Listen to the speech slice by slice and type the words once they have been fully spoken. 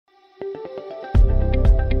Good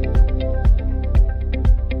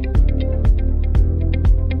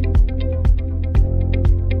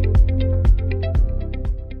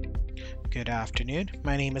afternoon.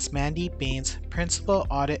 My name is Mandeep Bains, Principal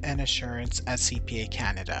Audit and Assurance at CPA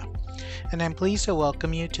Canada, and I'm pleased to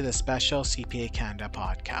welcome you to the special CPA Canada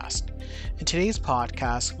podcast. In today's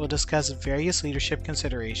podcast, we'll discuss various leadership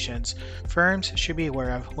considerations firms should be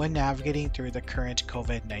aware of when navigating through the current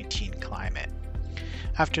COVID-19 climate.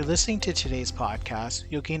 After listening to today's podcast,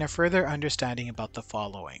 you'll gain a further understanding about the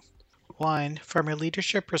following. 1. From a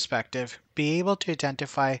leadership perspective, be able to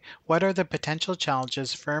identify what are the potential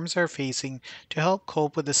challenges firms are facing to help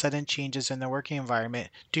cope with the sudden changes in the working environment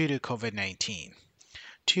due to COVID-19.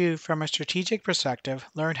 2. From a strategic perspective,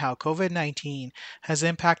 learn how COVID-19 has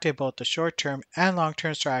impacted both the short-term and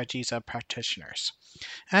long-term strategies of practitioners.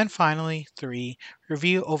 And finally, 3.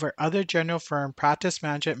 Review over other general firm practice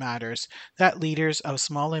management matters that leaders of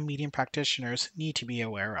small and medium practitioners need to be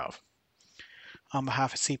aware of. On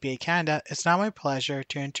behalf of CPA Canada, it's now my pleasure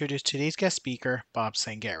to introduce today's guest speaker, Bob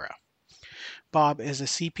Sangera. Bob is a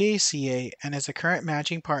CPA CA and is a current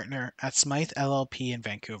managing partner at Smythe LLP in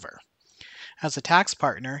Vancouver. As a tax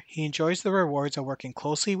partner, he enjoys the rewards of working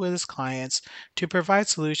closely with his clients to provide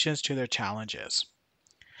solutions to their challenges.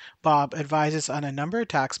 Bob advises on a number of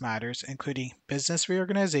tax matters, including business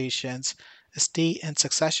reorganizations, estate and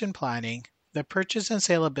succession planning, the purchase and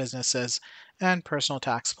sale of businesses, and personal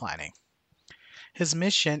tax planning. His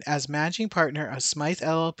mission as managing partner of Smythe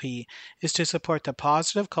LLP is to support the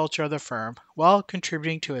positive culture of the firm while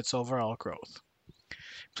contributing to its overall growth.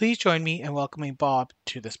 Please join me in welcoming Bob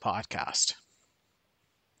to this podcast.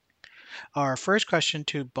 Our first question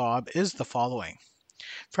to Bob is the following.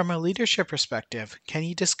 From a leadership perspective, can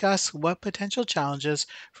you discuss what potential challenges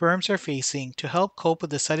firms are facing to help cope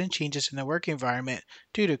with the sudden changes in the work environment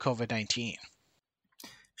due to COVID-19?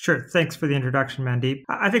 Sure. Thanks for the introduction, Mandeep.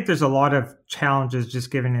 I think there's a lot of challenges just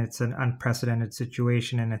given it's an unprecedented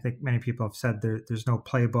situation. And I think many people have said there's no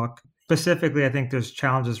playbook. Specifically, I think there's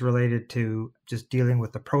challenges related to just dealing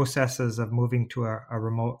with the processes of moving to a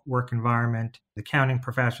remote work environment. The accounting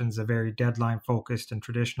profession is a very deadline focused and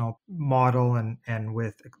traditional model, and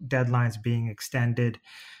with deadlines being extended,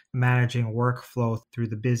 managing workflow through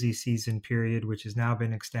the busy season period, which has now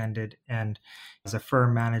been extended, and as a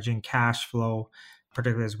firm managing cash flow,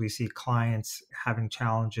 particularly as we see clients having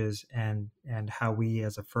challenges and how we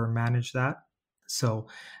as a firm manage that. So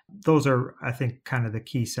those are, I think, kind of the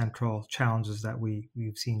key central challenges that we've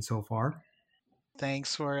seen so far.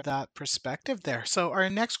 Thanks for that perspective there. So our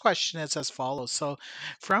next question is as follows. So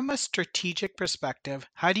from a strategic perspective,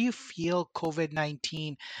 how do you feel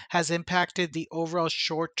COVID-19 has impacted the overall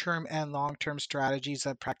short-term and long-term strategies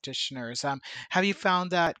of practitioners? Have you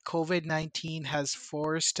found that COVID-19 has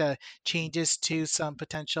forced changes to some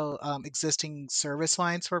potential existing service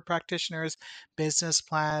lines for practitioners, business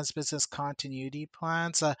plans, business continuity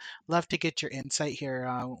plans? Love to get your insight here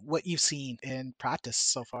on what you've seen in practice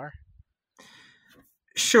so far.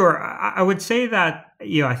 Sure. I would say that,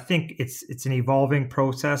 I think it's an evolving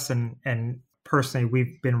process, and personally,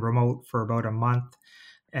 we've been remote for about a month.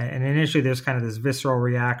 And initially there's kind of this visceral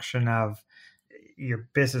reaction of your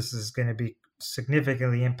business is going to be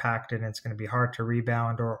significantly impacted and it's going to be hard to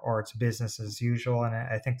rebound, or it's business as usual. And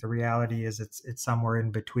I think the reality is it's somewhere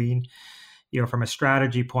in between. From a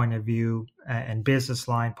strategy point of view and business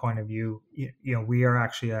line point of view, we are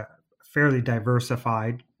actually a fairly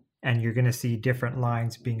diversified, and you're going to see different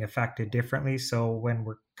lines being affected differently. So when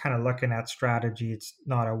we're kind of looking at strategy, it's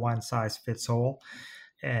not a one size fits all.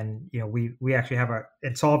 And we actually have a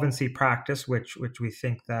insolvency practice, which we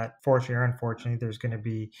think that fortunately or unfortunately, there's going to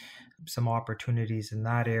be some opportunities in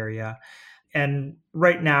that area. And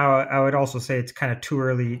right now, I would also say it's kind of too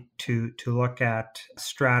early to look at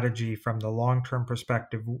strategy from the long-term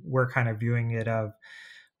perspective. We're kind of viewing it of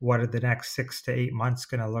what are the next 6 to 8 months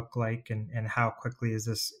going to look like, and how quickly is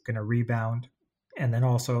this going to rebound? And then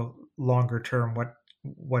also longer term,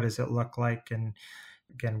 what does it look like? And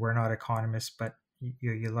again, we're not economists, but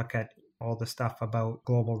you look at all the stuff about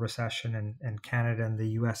global recession and Canada and the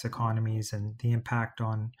US economies and the impact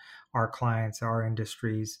on our clients, our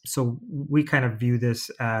industries. So we kind of view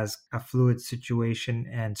this as a fluid situation,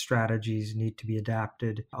 and strategies need to be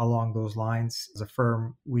adapted along those lines. As a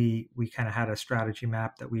firm, we kind of had a strategy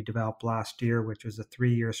map that we developed last year, which was a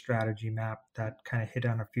 3-year strategy map that kind of hit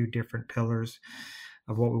on a few different pillars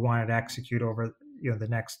of what we wanted to execute over the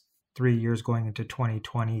next 3 years going into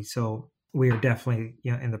 2020. So we are definitely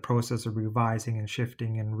in the process of revising and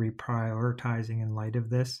shifting and reprioritizing in light of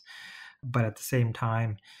this. But at the same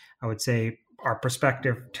time, I would say our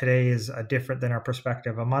perspective today is different than our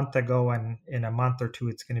perspective a month ago, and in a month or two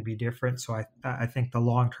it's going to be different. So I think the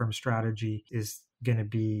long-term strategy is going to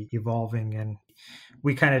be evolving, and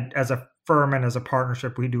we kind of, as a firm and as a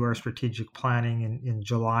partnership, we do our strategic planning in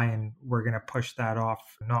July, and we're going to push that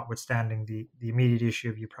off, notwithstanding the immediate issue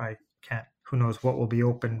of you probably can't, who knows what will be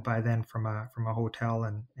open by then from a hotel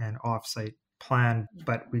and offsite plan.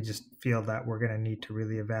 But we just feel that we're going to need to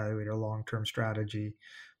really evaluate our long-term strategy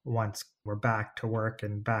once we're back to work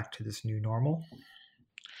and back to this new normal.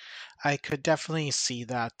 I could definitely see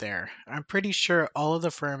that there. I'm pretty sure all of the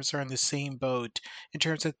firms are in the same boat in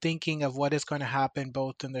terms of thinking of what is going to happen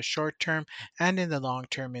both in the short term and in the long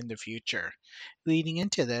term in the future. Leading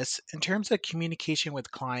into this, in terms of communication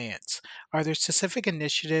with clients, are there specific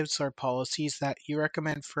initiatives or policies that you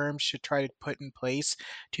recommend firms should try to put in place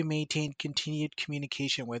to maintain continued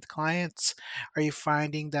communication with clients? Are you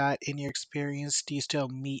finding that in your experience, do you still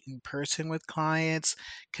meet in person with clients,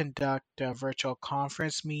 conduct virtual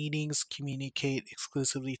conference meetings, communicate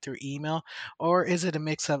exclusively through email, or is it a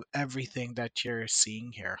mix of everything that you're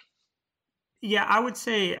seeing here? Yeah, I would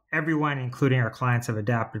say everyone, including our clients, have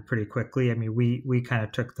adapted pretty quickly. I mean, we kind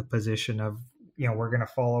of took the position of, we're going to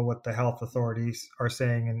follow what the health authorities are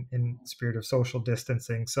saying in spirit of social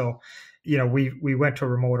distancing. So, we went to a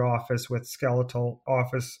remote office with skeletal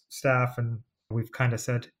office staff, and we've kind of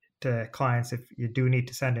said to clients, if you do need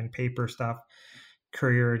to send in paper stuff,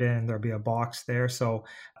 courier it in, there'll be a box there. So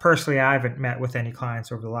personally, I haven't met with any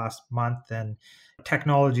clients over the last month, and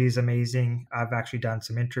technology is amazing. I've actually done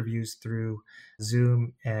some interviews through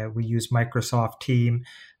Zoom. We use Microsoft Team.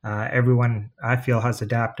 Everyone, I feel, has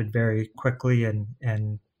adapted very quickly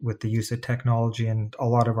and with the use of technology, and a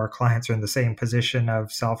lot of our clients are in the same position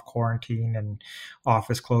of self quarantine and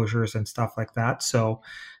office closures and stuff like that. So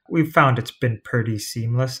we've found it's been pretty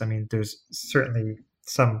seamless. I mean, there's certainly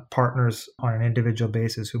some partners on an individual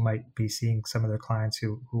basis who might be seeing some of their clients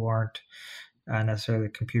who aren't necessarily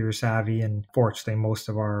computer savvy. And fortunately, most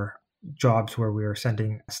of our jobs where we are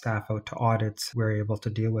sending staff out to audits, we're able to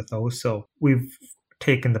deal with those. So we've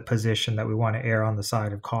taken the position that we want to err on the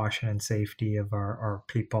side of caution and safety of our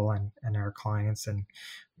people and our clients. And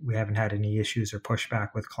we haven't had any issues or pushback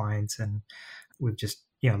with clients. And we've just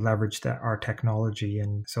leveraged our technology,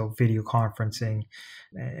 and so video conferencing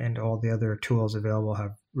and all the other tools available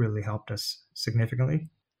have really helped us significantly.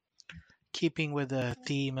 Keeping with the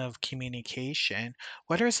theme of communication,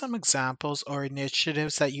 what are some examples or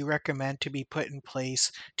initiatives that you recommend to be put in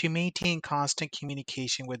place to maintain constant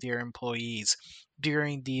communication with your employees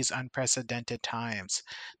during these unprecedented times?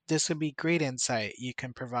 This would be great insight you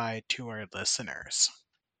can provide to our listeners.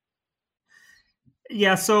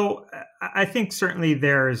 Yeah, so I think certainly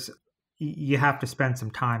you have to spend some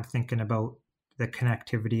time thinking about the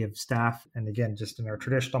connectivity of staff. And again, just in our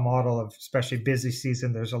traditional model of especially busy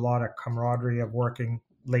season, there's a lot of camaraderie of working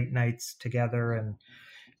late nights together and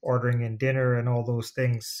ordering in dinner and all those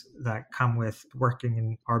things that come with working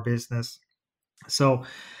in our business. So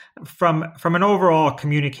from an overall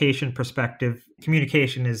communication perspective,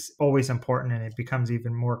 communication is always important, and it becomes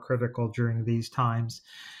even more critical during these times.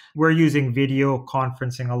 We're using video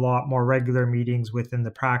conferencing a lot, more regular meetings within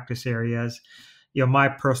the practice areas. My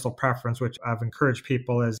personal preference, which I've encouraged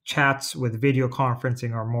people, is chats with video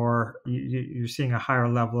conferencing are more, you're seeing a higher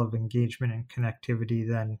level of engagement and connectivity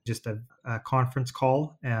than just a conference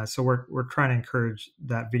call. So we're trying to encourage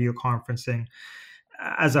that video conferencing.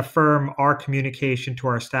 As a firm, our communication to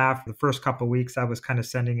our staff, the first couple of weeks, I was kind of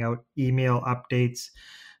sending out email updates.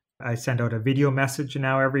 I send out a video message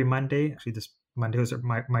now every Monday. Actually, this Monday was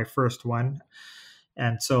my first one.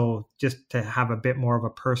 And so just to have a bit more of a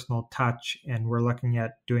personal touch, and we're looking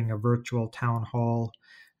at doing a virtual town hall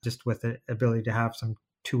just with the ability to have some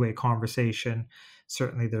two-way conversation.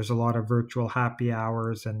 Certainly there's a lot of virtual happy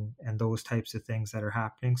hours and those types of things that are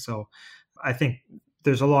happening. So I think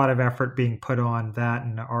there's a lot of effort being put on that,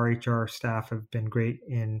 and our HR staff have been great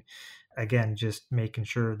in, again, just making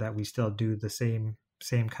sure that we still do the same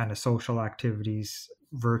kind of social activities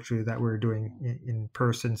virtually that we're doing in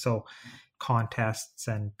person. So contests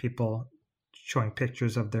and people showing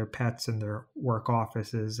pictures of their pets in their work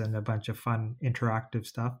offices and a bunch of fun interactive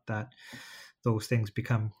stuff, that those things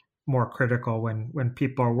become more critical when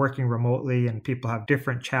people are working remotely and people have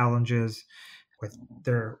different challenges with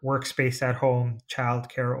their workspace at home,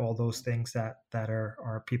 childcare, all those things that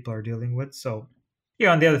our people are dealing with. So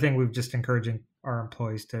and the other thing, we've just encouraging our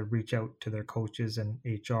employees to reach out to their coaches and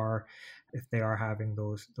HR if they are having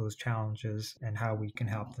those challenges, and how we can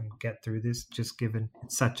help them get through this, just given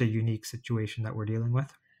it's such a unique situation that we're dealing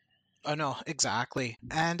with. Oh, no, exactly.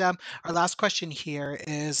 And our last question here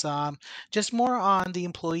is just more on the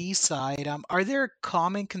employee side. Are there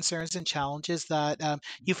common concerns and challenges that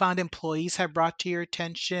you found employees have brought to your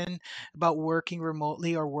attention about working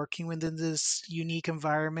remotely or working within this unique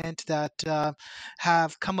environment that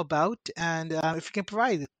have come about? And if you can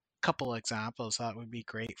provide a couple examples, that would be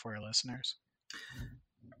great for our listeners.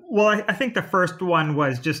 Well, I think the first one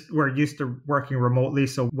was just we're used to working remotely.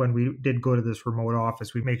 So when we did go to this remote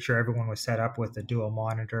office, we make sure everyone was set up with a dual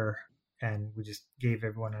monitor, and we just gave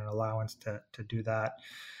everyone an allowance to do that.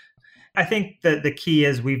 I think that the key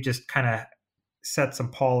is we've just kind of set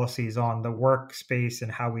some policies on the workspace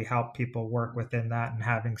and how we help people work within that, and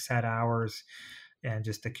having set hours and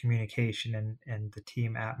just the communication and the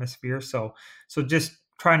team atmosphere. So just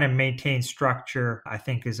trying to maintain structure, I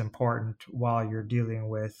think, is important while you're dealing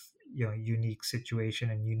with unique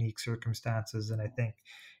situation and unique circumstances. And I think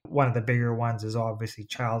one of the bigger ones is obviously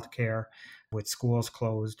childcare, with schools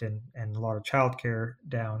closed and a lot of childcare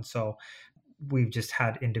down. So we've just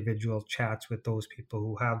had individual chats with those people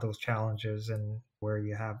who have those challenges, and where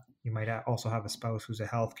you might also have a spouse who's a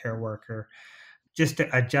healthcare worker. Just to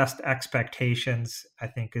adjust expectations, I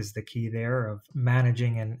think, is the key there, of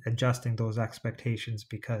managing and adjusting those expectations,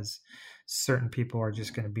 because certain people are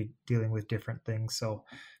just going to be dealing with different things. So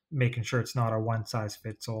making sure it's not a one size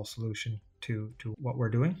fits all solution to what we're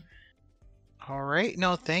doing. All right.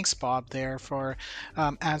 No, thanks, Bob, there for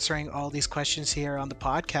answering all these questions here on the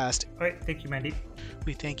podcast. All right. Thank you, Mandy.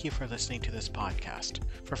 We thank you for listening to this podcast.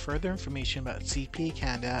 For further information about CPA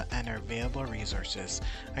Canada and our available resources,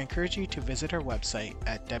 I encourage you to visit our website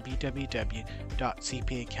at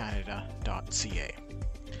www.cpacanada.ca.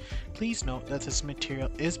 Please note that this material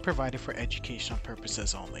is provided for educational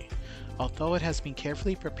purposes only. Although it has been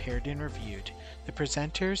carefully prepared and reviewed, the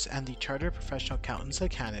presenters and the Chartered Professional Accountants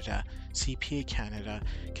of Canada, CPA Canada,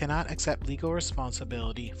 cannot accept legal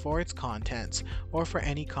responsibility for its contents or for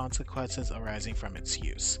any consequences arising from its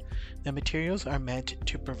use. The materials are meant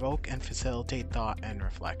to provoke and facilitate thought and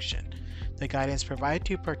reflection. The guidance provided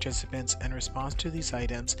to participants in response to these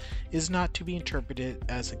items is not to be interpreted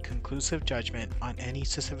as a conclusive judgment on any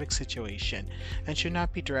specific situation and should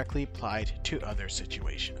not be directly applied to other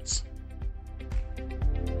situations.